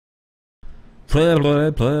If I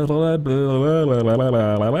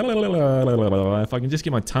can just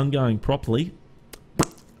get my tongue going properly,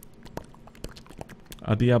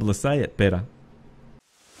 I'd be able to say it better.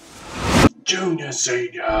 Junior,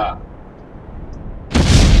 senior.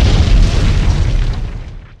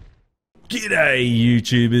 G'day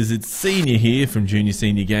YouTubers, it's Senior here from Junior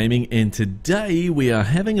Senior Gaming, and today we are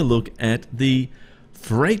having a look at the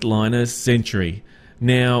Freightliner Century.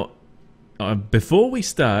 Now, before we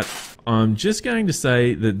start, I'm just going to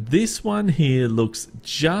say that this one here looks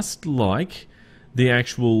just like the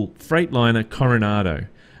actual Freightliner Coronado.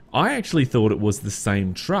 I actually thought it was the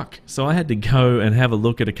same truck, so I had to go and have a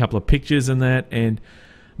look at a couple of pictures and that, and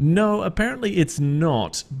no, apparently it's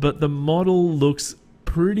not, but the model looks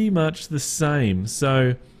pretty much the same.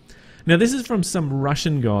 So now this is from some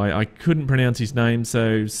Russian guy. I couldn't pronounce his name,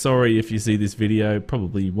 so sorry if you see this video.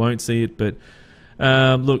 Probably won't see it, but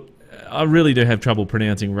look, I really do have trouble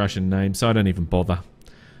pronouncing Russian names, so I don't even bother.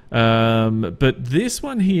 But this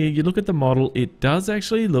one here, you look at the model, it does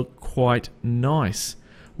actually look quite nice.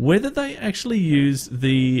 Whether they actually use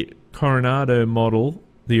the Coronado model,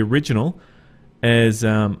 the original, as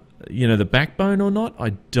you know, the backbone or not,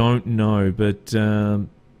 I don't know, but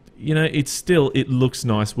you know, it looks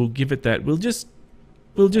nice. We'll give it that. We'll just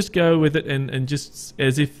go with it and just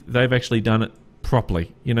as if they've actually done it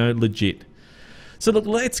properly, you know, legit. So look,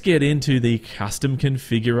 let's get into the custom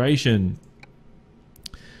configuration.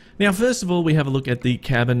 Now, first of all, we have a look at the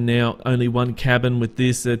cabin. Now, only one cabin with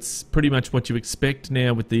this. It's pretty much what you expect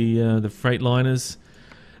now with the Freightliners.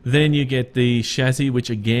 Then you get the chassis,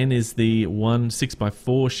 which again is the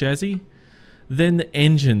 6x4 chassis. Then the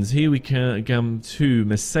engines. Here we come to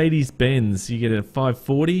Mercedes-Benz. You get a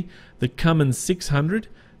 540, the Cummins 600,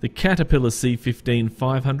 the Caterpillar C15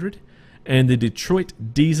 500, and the Detroit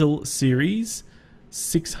Diesel Series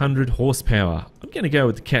 600 horsepower. I'm going to go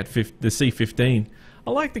with the C15. I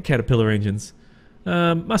like the Caterpillar engines.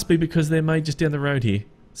 Must be because they're made just down the road here.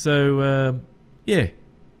 So, yeah,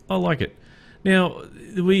 I like it. Now,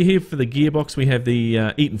 we here for the gearbox, we have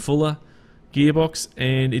the Eaton Fuller gearbox,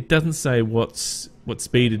 and it doesn't say what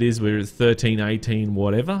speed it is, whether it's 13, 18,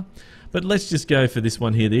 whatever. But let's just go for this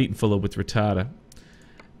one here, the Eaton Fuller with retarder.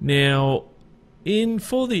 Now,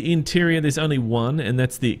 for the interior, there's only one, and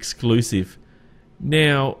that's the exclusive.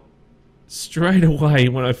 Now, straight away,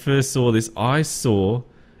 when I first saw this, I saw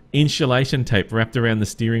insulation tape wrapped around the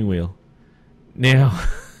steering wheel. Now,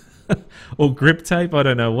 or grip tape, I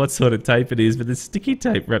don't know what sort of tape it is, but there's sticky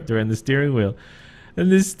tape wrapped around the steering wheel.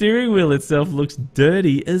 And the steering wheel itself looks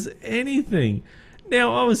dirty as anything.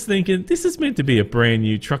 Now, I was thinking, this is meant to be a brand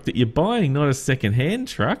new truck that you're buying, not a second-hand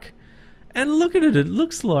truck. And look at it, it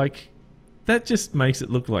looks like, that just makes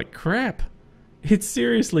it look like crap. It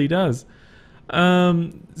seriously does.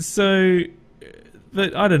 So,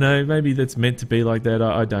 but I don't know, maybe that's meant to be like that,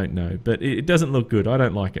 I don't know. But it doesn't look good, I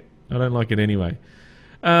don't like it. I don't like it anyway.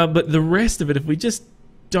 But the rest of it, if we just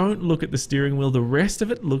don't look at the steering wheel, the rest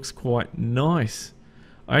of it looks quite nice.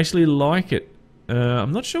 I actually like it.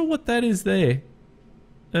 I'm not sure what that is there.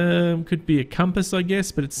 Could be a compass, I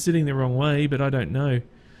guess, but it's sitting the wrong way, but I don't know.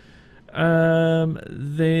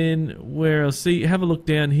 Then, where else? See, have a look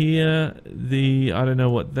down here. I don't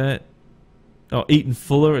know what that... Oh, Eaton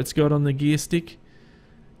Fuller it's got on the gear stick.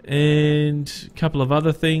 And a couple of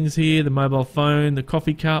other things here. The mobile phone, the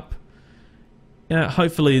coffee cup.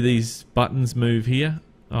 Hopefully these buttons move here,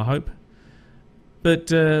 I hope.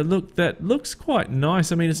 But look, that looks quite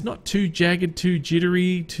nice. I mean, it's not too jagged, too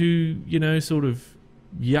jittery, too, you know, sort of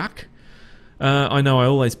yuck. I know I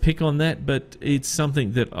always pick on that, but it's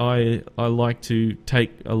something that I like to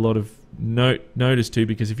take a lot of notice to,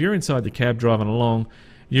 because if you're inside the cab driving along,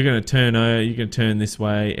 you're going to turn this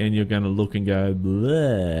way, and you're going to look and go,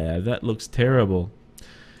 bleh, that looks terrible.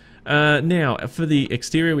 Now, for the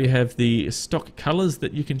exterior, we have the stock colours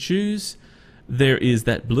that you can choose. There is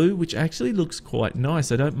that blue, which actually looks quite nice.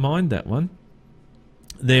 I don't mind that one.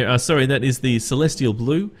 Sorry, that is the Celestial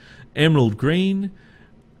Blue, Emerald Green,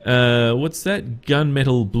 what's that?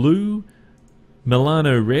 Gunmetal Blue,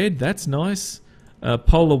 Milano Red, that's nice,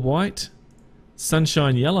 Polar White,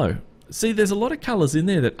 Sunshine Yellow. See, there's a lot of colours in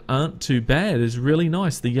there that aren't too bad. It's really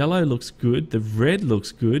nice. The yellow looks good, the red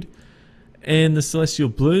looks good, and the Celestial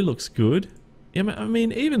Blue looks good. I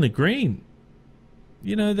mean, even the green.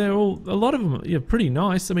 You know, a lot of them are pretty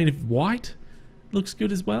nice. I mean, if white looks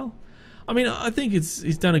good as well. I mean, I think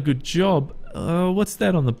he's done a good job. What's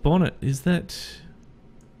that on the bonnet? Is that...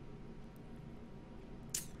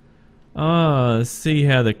 see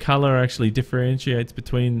how the colour actually differentiates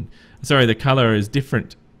between... Sorry, the colour is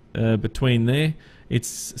different between there.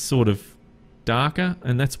 It's sort of darker,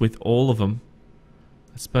 and that's with all of them.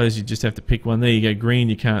 I suppose you just have to pick one. There you go, green,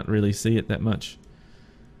 you can't really see it that much.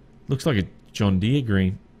 Looks like a John Deere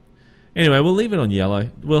green. Anyway, we'll leave it on yellow.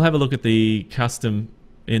 We'll have a look at the custom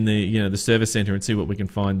in the the service center and see what we can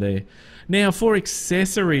find there. Now for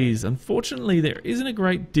accessories, unfortunately there isn't a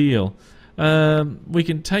great deal. We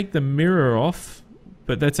can take the mirror off,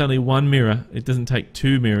 but that's only one mirror. It doesn't take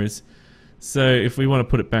two mirrors. So if we want to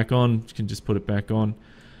put it back on, we can just put it back on.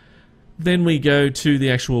 Then we go to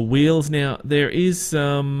the actual wheels. Now there is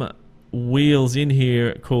some wheels in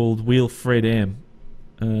here called wheel Fred M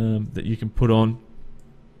that you can put on.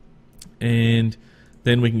 And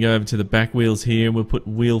then we can go over to the back wheels here and we'll put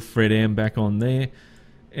wheel Fred M back on there.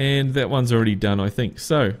 And that one's already done, I think.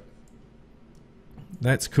 So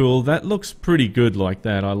that's cool. That looks pretty good like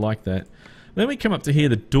that. I like that. Then we come up to here,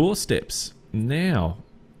 the door steps. Now,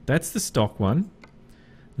 that's the stock one.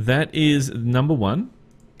 That is number 1,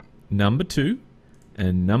 number 2,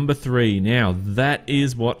 and number 3. Now, that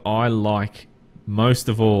is what I like most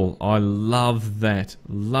of all. I love that.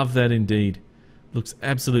 Love that indeed. Looks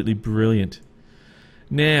absolutely brilliant.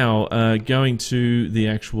 Now, going to the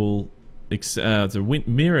actual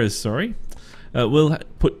mirrors, sorry. We'll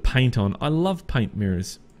put paint on. I love paint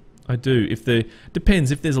mirrors. I do.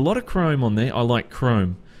 Depends. If there's a lot of chrome on there, I like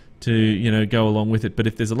chrome to go along with it. But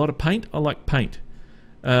if there's a lot of paint, I like paint.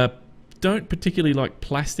 Don't particularly like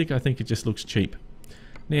plastic. I think it just looks cheap.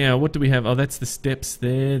 Now, what do we have? Oh, that's the steps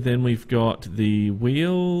there. Then we've got the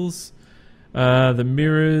wheels, the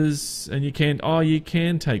mirrors, and you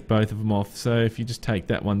can take both of them off. So if you just take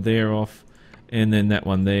that one there off, and then that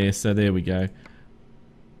one there, so there we go.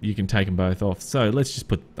 You can take them both off. So let's just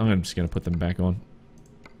I'm just going to put them back on.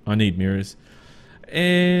 I need mirrors.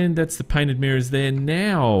 And that's the painted mirrors there.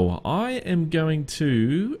 Now, I am going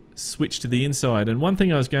to switch to the inside. And one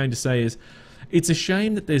thing I was going to say is, it's a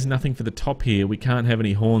shame that there's nothing for the top here. We can't have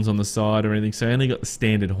any horns on the side or anything, so I only got the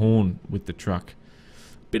standard horn with the truck.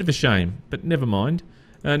 Bit of a shame, but never mind.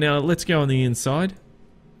 Now, let's go on the inside.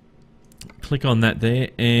 Click on that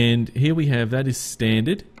there, and here we have, that is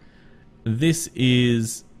standard. This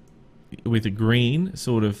is with a green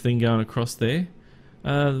sort of thing going across there.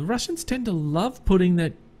 The Russians tend to love putting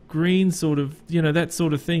that green sort of, that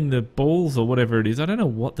sort of thing, the balls or whatever it is. I don't know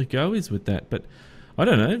what the go is with that, but I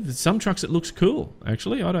don't know. Some trucks it looks cool,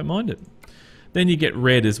 actually. I don't mind it. Then you get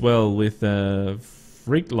red as well with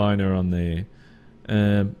Freightliner on there.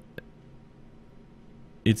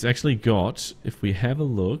 It's actually got, if we have a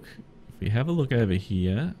look over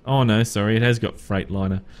here. Oh no, sorry, it has got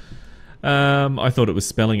Freightliner. I thought it was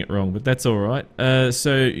spelling it wrong, but that's alright.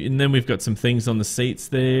 And then we've got some things on the seats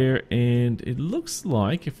there, and it looks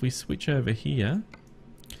like if we switch over here,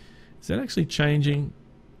 is that actually changing?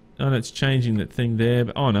 Oh no, it's changing that thing there,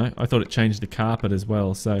 but oh no, I thought it changed the carpet as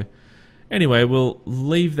well. So anyway, we'll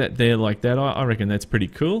leave that there like that. I reckon that's pretty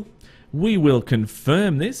cool. We will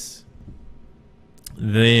confirm this.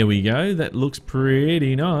 There we go, that looks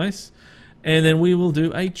pretty nice. And then we will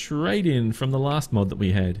do a trade-in from the last mod that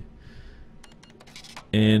we had.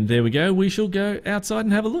 And there we go, we shall go outside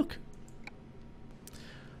and have a look.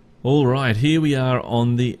 Alright, here we are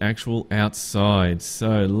on the actual outside.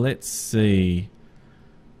 So let's see.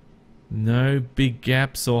 No big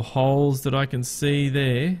gaps or holes that I can see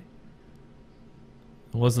there.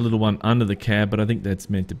 There was a little one under the cab, but I think that's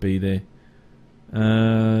meant to be there.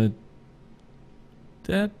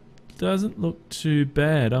 That doesn't look too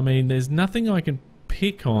bad. I mean, there's nothing I can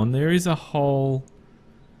pick on. There is a hole.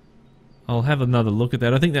 I'll have another look at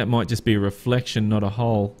that. I think that might just be a reflection, not a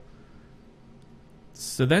hole.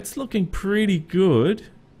 So that's looking pretty good.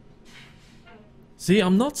 See,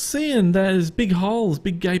 I'm not seeing those big holes,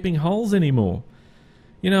 big gaping holes anymore.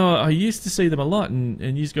 I used to see them a lot,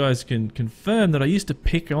 and you guys can confirm that I used to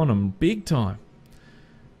pick on them big time.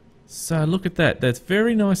 So look at that. That's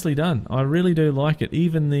very nicely done. I really do like it.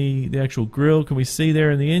 Even the actual grille, can we see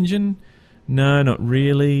there in the engine? No, not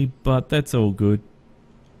really, but that's all good.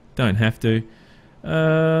 Don't have to.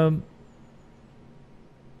 No,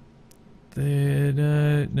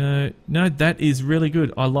 that is really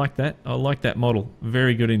good. I like that. I like that model.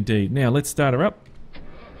 Very good indeed. Now, let's start her up.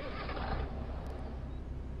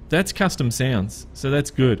 That's custom sounds, so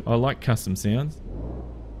that's good. I like custom sounds.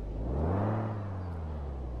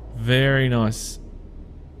 Very nice.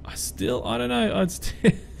 I don't know. I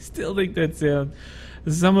still think that sound.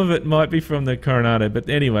 Some of it might be from the Coronado, but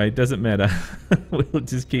anyway, it doesn't matter. We'll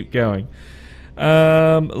just keep going.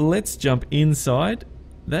 Let's jump inside.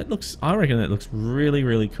 I reckon that looks really,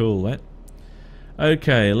 really cool, that.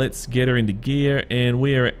 Okay, let's get her into gear, and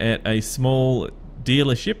we're at a small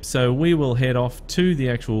dealership, so we will head off to the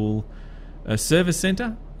actual service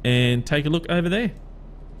center and take a look over there.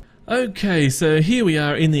 Okay, so here we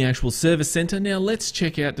are in the actual service center. Now let's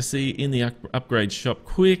check out to see in the upgrade shop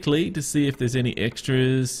quickly to see if there's any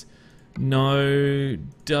extras. No,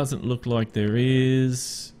 doesn't look like there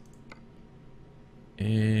is.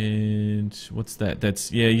 And what's that?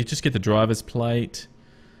 That's, yeah, you just get the driver's plate.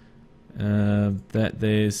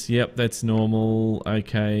 Yep, that's normal.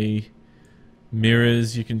 Okay.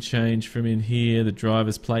 Mirrors you can change from in here, the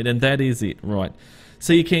driver's plate, and that is it, right.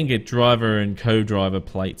 So you can get driver and co-driver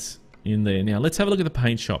plates in there. Now let's have a look at the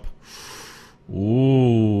paint shop.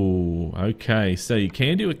 Ooh, okay, so you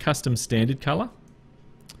can do a custom standard color.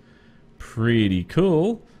 Pretty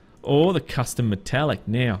cool. Or the custom metallic.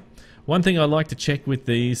 Now, one thing I like to check with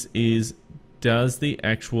these is, does the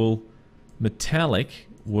actual metallic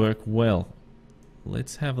work well?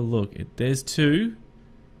 Let's have a look. There's two.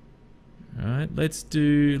 Alright, let's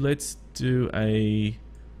do a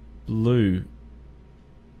blue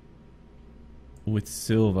with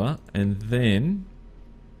silver, and then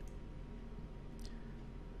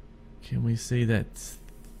can we see that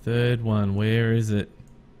third one? Where is it?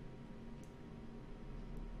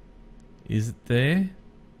 Is it there?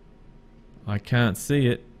 I can't see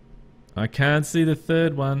it. I can't see the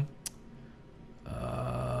third one.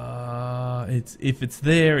 If it's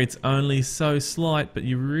there, it's only so slight, but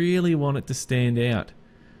you really want it to stand out.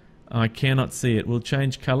 I cannot see it. We'll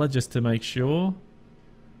change color just to make sure.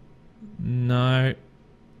 No,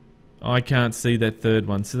 I can't see that third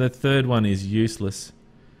one. So that third one is useless.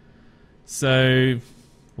 So,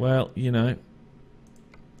 well, you know,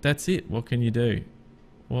 that's it. What can you do?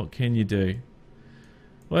 What can you do?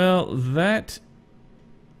 Well, that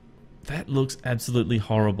looks absolutely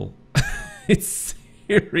horrible. It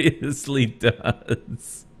seriously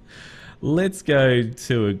does. Let's go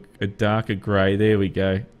to a darker grey. There we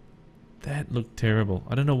go. That looked terrible.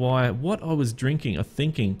 I don't know why. What I was drinking or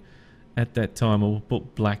thinking at that time. I'll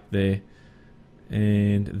put black there.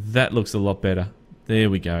 And that looks a lot better. There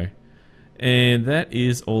we go. And that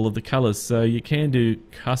is all of the colours. So you can do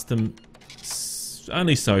custom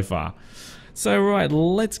only so far. So right,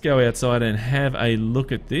 let's go outside and have a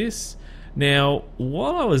look at this. Now,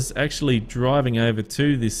 while I was actually driving over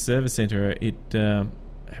to this service center, it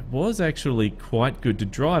was actually quite good to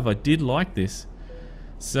drive. I did like this.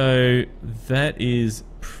 So that is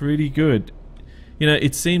pretty good. You know,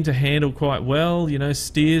 it seemed to handle quite well, you know,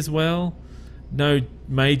 steers well. No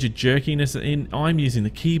major jerkiness. I'm using the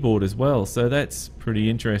keyboard as well, so that's pretty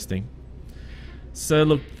interesting. So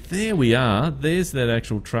look, there we are. There's that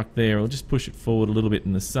actual truck there. I'll just push it forward a little bit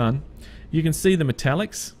in the sun. You can see the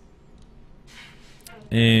metallics.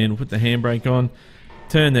 And put the handbrake on.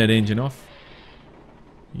 Turn that engine off.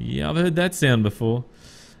 Yeah, I've heard that sound before.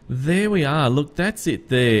 There we are. Look, that's it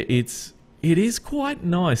there. It is quite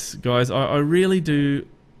nice, guys. I really do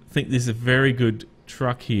think this is a very good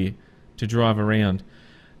truck here to drive around.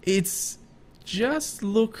 It's just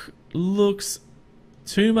looks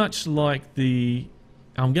too much like the...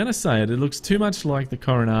 I'm going to say it. It looks too much like the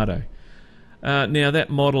Coronado. Now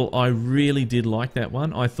that model, I really did like that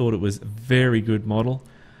one. I thought it was a very good model.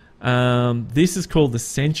 This is called the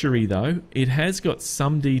Century though. It has got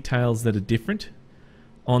some details that are different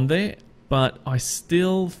on there, but I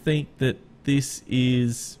still think that this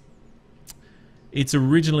is... It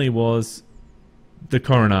originally was the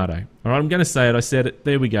Coronado. Alright, I'm going to say it. I said it.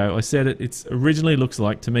 There we go. I said it. It originally looks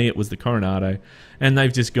like, to me, it was the Coronado, and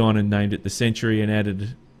they've just gone and named it the Century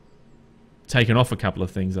and taken off a couple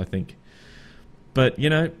of things, I think. But, you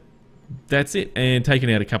know, that's it. And taken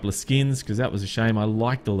out a couple of skins, because that was a shame. I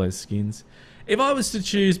liked all those skins. If I was to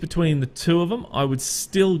choose between the two of them, I would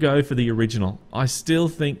still go for the original. I still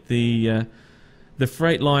think the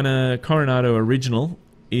Freightliner Coronado original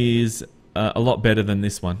is a lot better than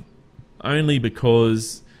this one. Only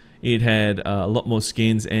because it had a lot more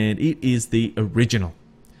skins, and it is the original.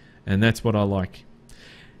 And that's what I like.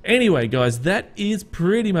 Anyway, guys, that is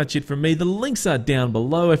pretty much it from me. The links are down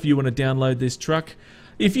below if you want to download this truck.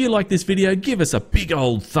 If you like this video, give us a big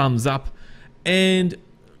old thumbs up, and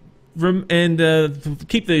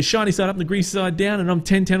keep the shiny side up and the greasy side down, and I'm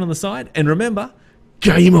 1010 on the side. And remember,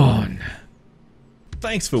 game on!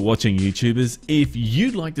 Thanks for watching, YouTubers. If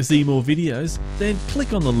you'd like to see more videos, then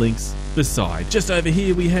click on the links beside. Just over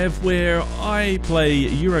here we have where I play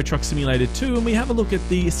Euro Truck Simulator 2 and we have a look at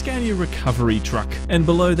the Scania Recovery Truck. And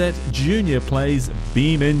below that, Junior plays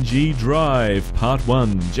BeamNG Drive Part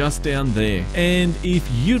 1, just down there. And if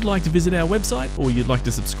you'd like to visit our website or you'd like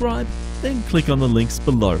to subscribe, then click on the links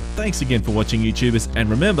below. Thanks again for watching, YouTubers, and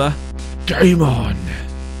remember, game on!